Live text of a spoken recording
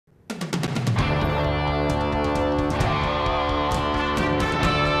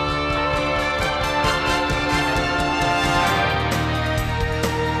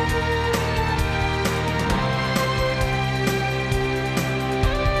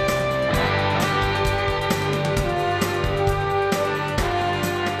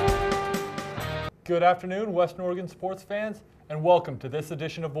Good afternoon, Western Oregon sports fans, and welcome to this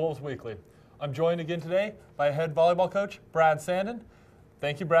edition of Wolves Weekly. I'm joined again today by head volleyball coach Brad Saindon.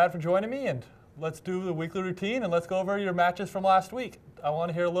 Thank you, Brad, for joining me, and let's do the weekly routine and let's go over your matches from last week. I want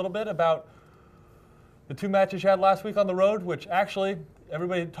to hear a little bit about the two matches you had last week on the road, which actually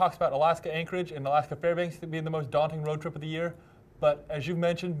everybody talks about Alaska Anchorage and Alaska Fairbanks being the most daunting road trip of the year. But as you've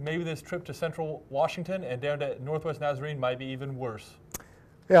mentioned, maybe this trip to Central Washington and down to Northwest Nazarene might be even worse.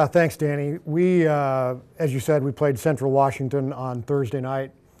 Yeah, thanks, Danny. We, as you said, we played Central Washington on Thursday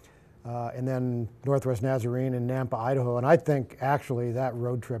night, and then Northwest Nazarene and Nampa, Idaho. And I think actually that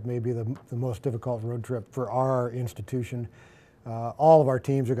road trip may be the most difficult road trip for our institution. All of our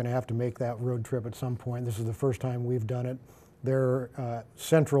teams are going to have to make that road trip at some point. This is the first time we've done it.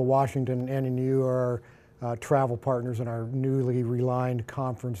 Central Washington and NNU are travel partners in our newly realigned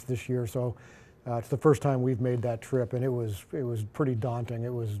conference this year. So it's the first time we've made that trip, and it was pretty daunting.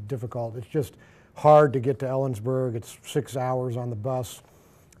 It was difficult. It's just hard to get to Ellensburg. It's 6 hours on the bus.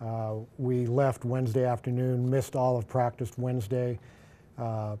 We left Wednesday afternoon, missed all of practice Wednesday.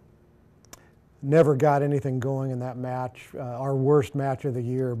 Never got anything going in that match. Our worst match of the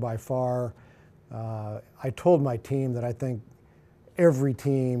year by far. I told my team that I think every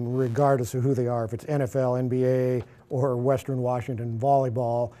team, regardless of who they are, if it's NFL, NBA, or Western Washington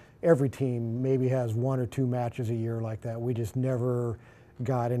volleyball, every team maybe has 1 or 2 matches a year like that. We just never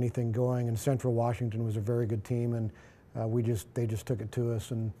got anything going, and Central Washington was a very good team, and they just took it to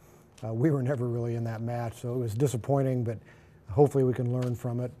us, and we were never really in that match, so it was disappointing, but hopefully we can learn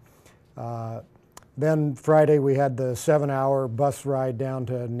from it. Then Friday we had the 7-hour bus ride down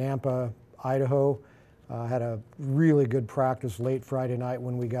to Nampa, Idaho. Had a really good practice late Friday night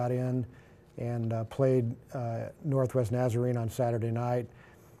when we got in, and played Northwest Nazarene on Saturday night.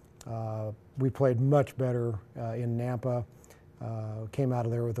 We played much better in Nampa, came out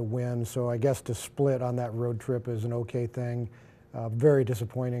of there with a win, so I guess to split on that road trip is an okay thing. Very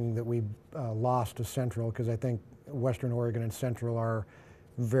disappointing that we lost to Central, because I think Western Oregon and Central are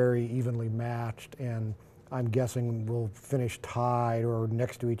very evenly matched, and I'm guessing we'll finish tied or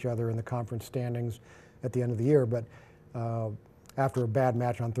next to each other in the conference standings at the end of the year. But after a bad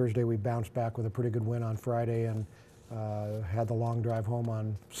match on Thursday, we bounced back with a pretty good win on Friday, and had the long drive home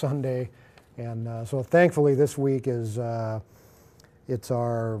on Sunday. And so thankfully this week is it's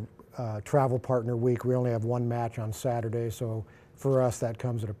our travel partner week. We only have 1 match on Saturday, so for us that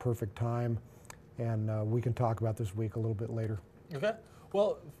comes at a perfect time, and we can talk about this week a little bit later. Okay.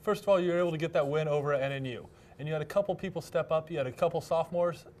 Well, first of all, you were able to get that win over at NNU, and you had a couple people step up. You had a couple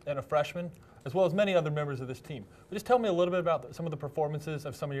sophomores and a freshman, as well as many other members of this team. But just tell me a little bit about some of the performances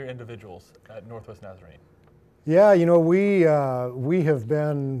of some of your individuals at Northwest Nazarene. Yeah, you know, we have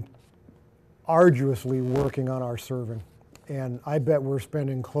been arduously working on our serving, and I bet we're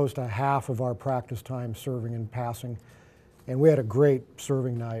spending close to half of our practice time serving and passing. And we had a great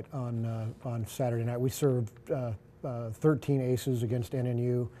serving night on Saturday night. We served 13 aces against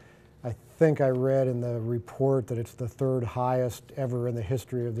NNU. I think I read in the report that it's the 3rd highest ever in the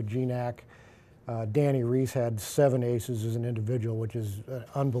history of the GNAC. Danny Reese had 7 aces as an individual, which is an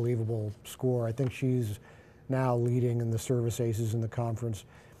unbelievable score. I think she's now leading in the service aces in the conference.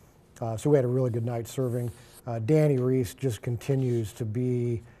 So we had a really good night serving. Danny Reese just continues to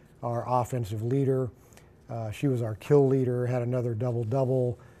be our offensive leader. She was our kill leader, had another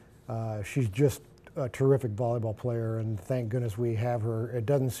double-double. She's just a terrific volleyball player, and thank goodness we have her. It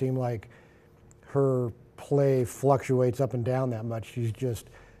doesn't seem like her play fluctuates up and down that much. She's just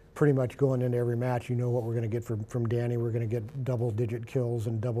pretty much going into every match. You know what we're going to get from Danny. We're going to get double-digit kills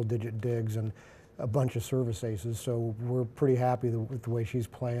and double-digit digs and a bunch of service aces, so we're pretty happy with the way she's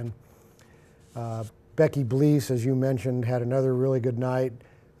playing. Becky Bleese, as you mentioned, had another really good night.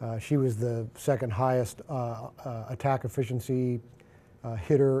 She was the 2nd highest attack efficiency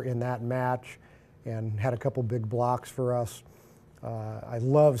hitter in that match, and had a couple big blocks for us. I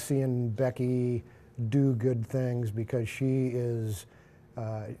love seeing Becky do good things, because she is,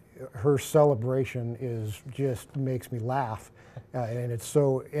 her celebration just makes me laugh. And it's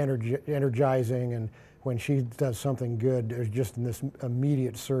so energizing, and when she does something good, there's just this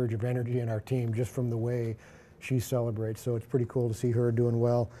immediate surge of energy in our team just from the way she celebrates. So it's pretty cool to see her doing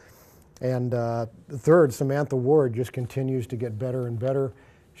well. And the 3rd, Samantha Ward, just continues to get better and better.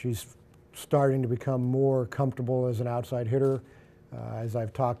 She's starting to become more comfortable as an outside hitter. As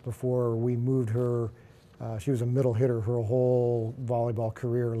I've talked before, we moved her. She was a middle hitter her whole volleyball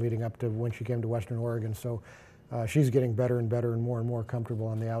career leading up to when she came to Western Oregon. So she's getting better and better and more comfortable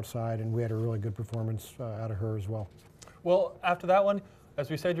on the outside, and we had a really good performance out of her as well. Well, after that one, as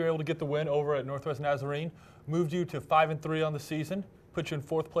we said, you were able to get the win over at Northwest Nazarene, moved you to 5-3 on the season. put you in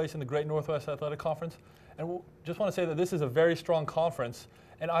 4th place in the Great Northwest Athletic Conference. And just want to say that this is a very strong conference,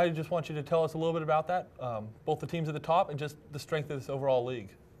 and I just want you to tell us a little bit about that, both the teams at the top and just the strength of this overall league.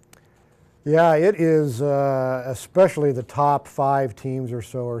 Yeah, it is, especially the top 5 teams or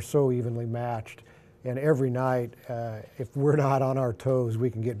so are so evenly matched. And every night, if we're not on our toes, we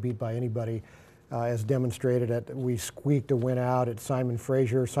can get beat by anybody. As demonstrated, we squeaked a win out at Simon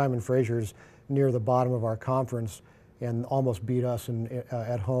Fraser. Simon Fraser's near the bottom of our conference and almost beat us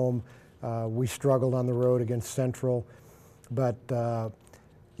at home. We struggled on the road against Central. But,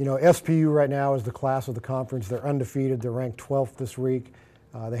 you know, SPU right now is the class of the conference. They're undefeated. They're ranked 12th this week.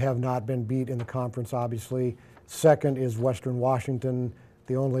 They have not been beat in the conference, obviously. Second is Western Washington.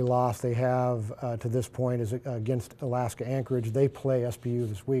 The only loss they have to this point is against Alaska Anchorage. They play SPU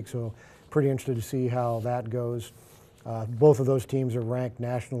this week, so pretty interested to see how that goes. Both of those teams are ranked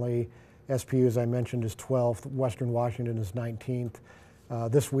nationally. SPU, as I mentioned, is 12th. Western Washington is 19th.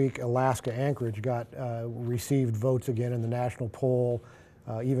 This week, Alaska Anchorage received votes again in the national poll,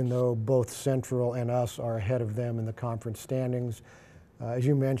 even though both Central and us are ahead of them in the conference standings. As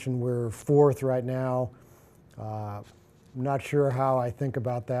you mentioned, we're 4th right now. I'm not sure how I think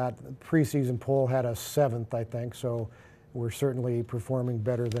about that. The preseason poll had us 7th, I think, so we're certainly performing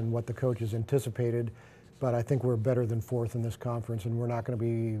better than what the coaches anticipated, but I think we're better than 4th in this conference, and we're not going to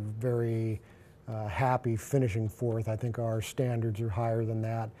be very happy finishing 4th. I think our standards are higher than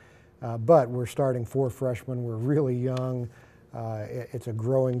that, but we're starting 4 freshmen. We're really young. It's a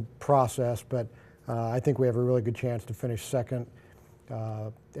growing process, but I think we have a really good chance to finish 2nd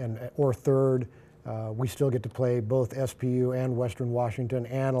or 3rd. We still get to play both SPU and Western Washington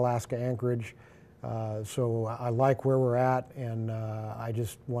and Alaska Anchorage. So I like where we're at, and I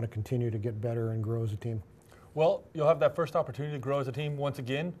just want to continue to get better and grow as a team. Well, you'll have that first opportunity to grow as a team once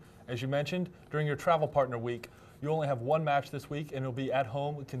again. As you mentioned, during your travel partner week, you only have 1 match this week, and it'll be at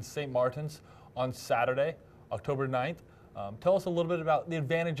home against St. Martin's on Saturday, October 9th. Tell us a little bit about the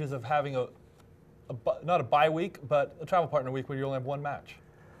advantages of having not a bye week, but a travel partner week where you only have 1 match.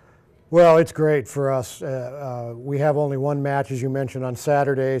 Well, it's great for us. We have only 1 match, as you mentioned, on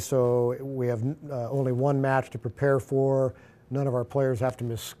Saturday, so we have only 1 match to prepare for. None of our players have to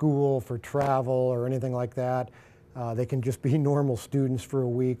miss school for travel or anything like that. They can just be normal students for a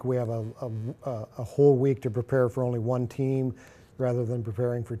week. We have a whole week to prepare for only 1 team rather than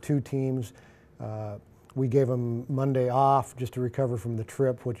preparing for 2 teams. We gave them Monday off just to recover from the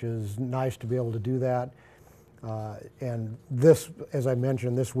trip, which is nice to be able to do that. And this, as I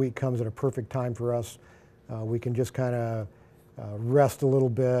mentioned, this week comes at a perfect time for us. We can just kind of rest a little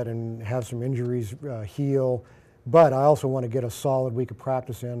bit and have some injuries heal. But I also want to get a solid week of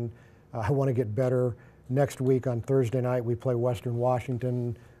practice in. I want to get better. Next week on Thursday night, we play Western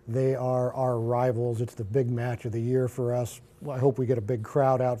Washington. They are our rivals. It's the big match of the year for us. I hope we get a big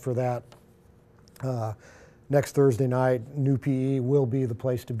crowd out for that. Next Thursday night, New PE will be the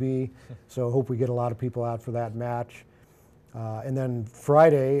place to be, so I hope we get a lot of people out for that match. And then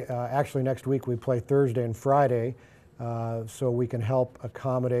Friday, actually next week we play Thursday and Friday, so we can help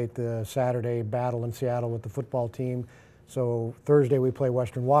accommodate the Saturday battle in Seattle with the football team. So Thursday we play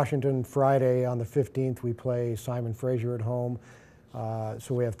Western Washington, Friday on the 15th we play Simon Fraser at home.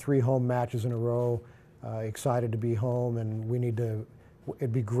 So we have 3 home matches in a row. Excited to be home, and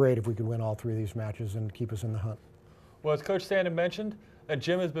it'd be great if we could win all 3 of these matches and keep us in the hunt. Well, as Coach Saindon mentioned, that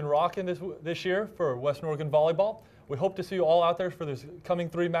gym has been rocking this year for Western Oregon volleyball. We hope to see you all out there for these coming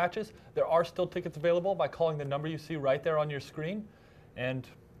 3 matches. There are still tickets available by calling the number you see right there on your screen. And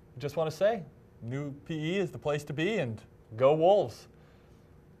just want to say, New PE is the place to be, and go Wolves.